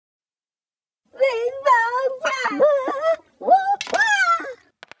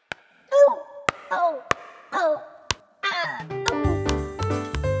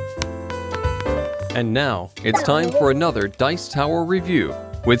And now, it's time for another Dice Tower review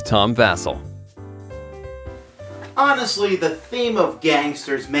with Tom Vasel. Honestly, the theme of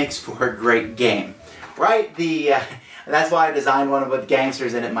gangsters makes for a great game, right? That's why I designed one with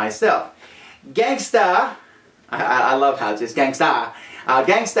gangsters in it myself. Gangsta, I love how it's just Gangsta.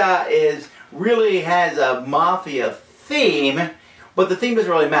 Gangsta really has a mafia theme, but the theme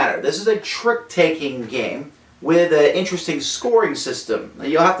doesn't really matter. This is a trick-taking game with an interesting scoring system.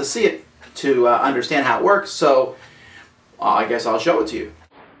 You'll have to see it to understand how it works, so I guess I'll show it to you.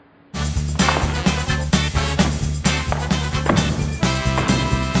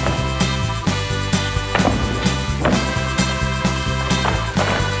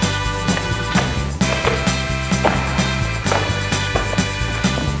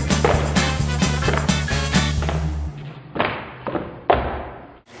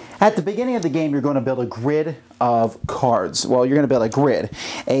 At the beginning of the game, you're going to build a grid of cards. Well, you're going to build a grid,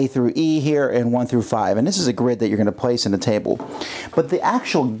 A through E here and 1 through 5. And this is a grid that you're going to place in the table. But the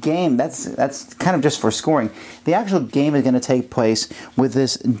actual game, that's kind of just for scoring. The actual game is going to take place with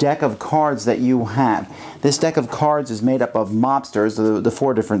this deck of cards that you have. This deck of cards is made up of mobsters, the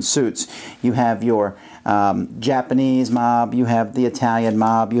 4 different suits. You have your Japanese mob, you have the Italian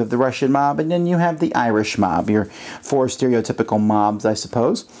mob, you have the Russian mob, and then you have the Irish mob, your 4 stereotypical mobs, I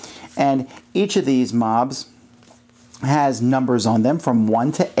suppose. And each of these mobs has numbers on them from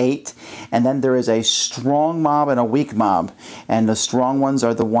 1 to 8, and then there is a strong mob and a weak mob, and the strong ones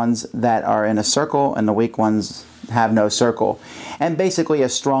are the ones that are in a circle, and the weak ones have no circle. And basically a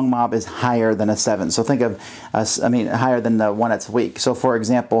strong mob is higher than a 7. So think of, higher than the one that's weak. So for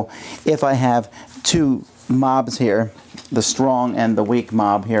example, if I have 2 mobs here, the strong and the weak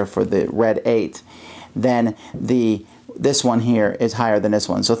mob here for the red 8, then this one here is higher than this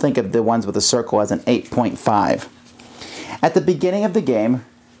one. So think of the ones with a circle as an 8.5. At the beginning of the game,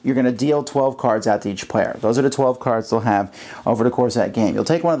 you're going to deal 12 cards out to each player. Those are the 12 cards they'll have over the course of that game. You'll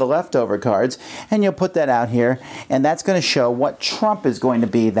take one of the leftover cards and you'll put that out here, and that's going to show what trump is going to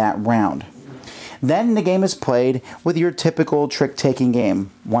be that round. Then the game is played with your typical trick-taking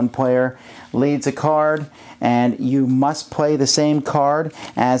game. One player leads a card, and you must play the same card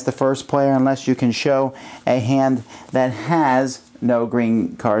as the first player unless you can show a hand that has no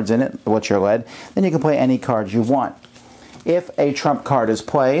green cards in it, what you're led. Then you can play any cards you want. If a trump card is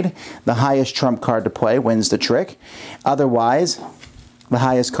played, the highest trump card to play wins the trick. Otherwise, the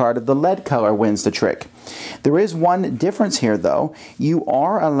highest card of the lead color wins the trick. There is one difference here, though. You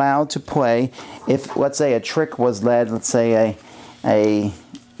are allowed to play, if, let's say, a trick was led, let's say a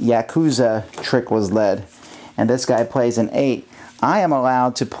Yakuza trick was led, and this guy plays an 8, I am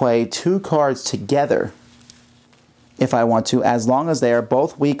allowed to play 2 cards together if I want to, as long as they are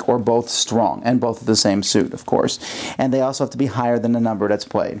both weak or both strong, and both of the same suit, of course. And they also have to be higher than the number that's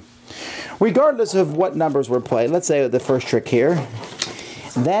played. Regardless of what numbers were played, let's say the first trick here,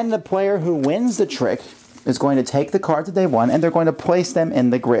 then the player who wins the trick is going to take the cards that they won, and they're going to place them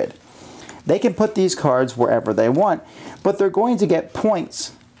in the grid. They can put these cards wherever they want, but they're going to get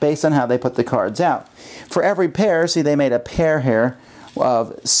points based on how they put the cards out. For every pair, see, they made a pair here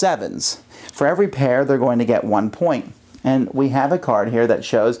of 7s. For every pair, they're going to get 1 point. And we have a card here that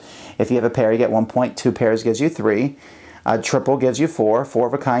shows if you have a pair, you get 1 point, 2 pairs gives you 3, a triple gives you 4, 4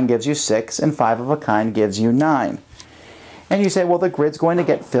 of a kind gives you 6, and 5 of a kind gives you 9. And you say, well, the grid's going to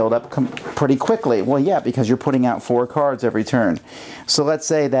get filled up pretty quickly. Well, yeah, because you're putting out 4 cards every turn. So let's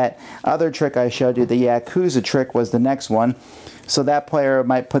say that other trick I showed you, the Yakuza trick, was the next one. So that player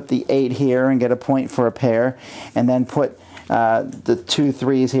might put the 8 here and get a point for a pair, and then put the 2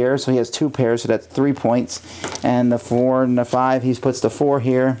 3s here, so he has 2 pairs, so that's 3 points, and the 4 and the 5, he puts the 4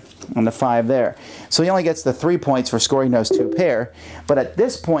 here and the 5 there. So he only gets the 3 points for scoring those 2 pair, but at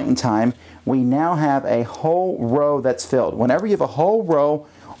this point in time, we now have a whole row that's filled. Whenever you have a whole row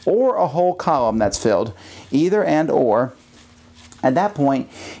or a whole column that's filled, either and or, at that point,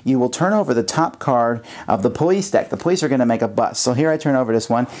 you will turn over the top card of the police deck. The police are going to make a bust. So here I turn over this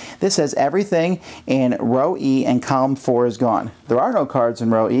one. This says everything in row E and column 4 is gone. There are no cards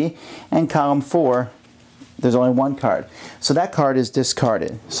in row E, and column 4, there's only 1 card. So that card is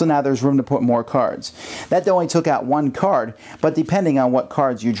discarded. So now there's room to put more cards. That only took out 1 card, but depending on what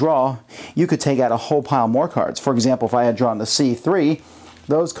cards you draw, you could take out a whole pile more cards. For example, if I had drawn the C3,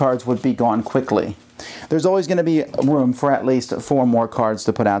 those cards would be gone quickly. There's always going to be room for at least 4 more cards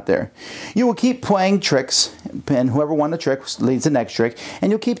to put out there. You will keep playing tricks, and whoever won the trick leads the next trick,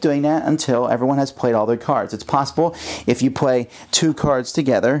 and you'll keep doing that until everyone has played all their cards. It's possible if you play 2 cards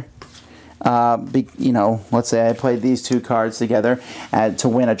together let's say I played these two cards together to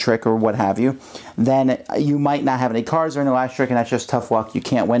win a trick or what have you, then you might not have any cards during the last trick, and that's just tough luck. You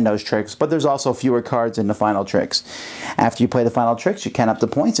can't win those tricks, but there's also fewer cards in the final tricks. After you play the final tricks, you count up the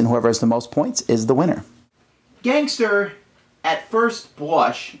points, and whoever has the most points is the winner. Gangster, at first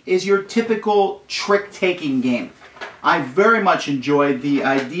blush, is your typical trick-taking game. I very much enjoyed the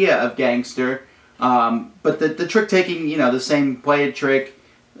idea of Gangster, but the trick-taking, the same play a trick,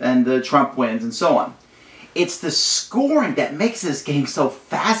 and the trump wins, and so on. It's the scoring that makes this game so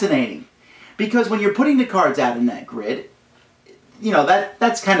fascinating. Because when you're putting the cards out in that grid,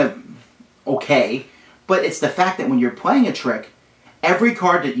 that's kind of okay. But it's the fact that when you're playing a trick, every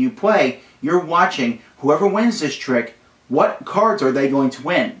card that you play, you're watching whoever wins this trick, what cards are they going to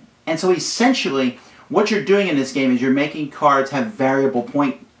win? And so essentially, what you're doing in this game is you're making cards have variable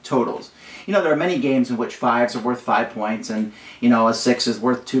point totals. There are many games in which 5s are worth 5 points and, a 6 is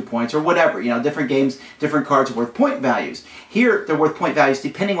worth 2 points or whatever. Different games, different cards are worth point values. Here, they're worth point values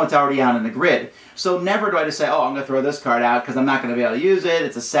depending what's already out in the grid. So never do I just say, oh, I'm going to throw this card out because I'm not going to be able to use it.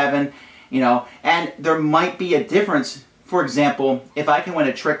 It's a 7, And there might be a difference. For example, if I can win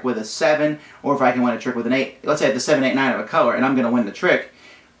a trick with a 7 or if I can win a trick with an 8. Let's say I have the 7, 8, 9 of a color and I'm going to win the trick.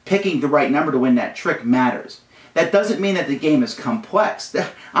 Picking the right number to win that trick matters. That doesn't mean that the game is complex.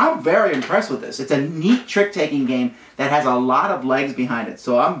 I'm very impressed with this. It's a neat trick-taking game that has a lot of legs behind it.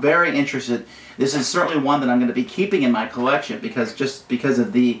 So I'm very interested. This is certainly one that I'm going to be keeping in my collection because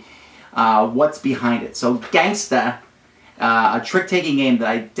of the what's behind it. So Gangsta, a trick-taking game that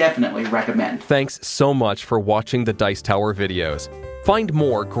I definitely recommend. Thanks so much for watching the Dice Tower videos. Find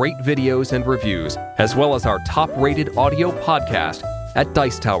more great videos and reviews, as well as our top-rated audio podcast at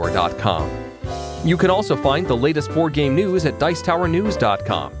dicetower.com. You can also find the latest board game news at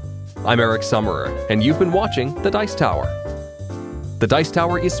dicetowernews.com. I'm Eric Summerer, and you've been watching The Dice Tower. The Dice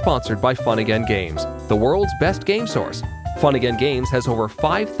Tower is sponsored by Fun Again Games, the world's best game source. Fun Again Games has over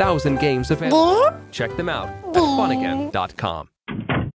 5,000 games available. Check them out at funagain.com.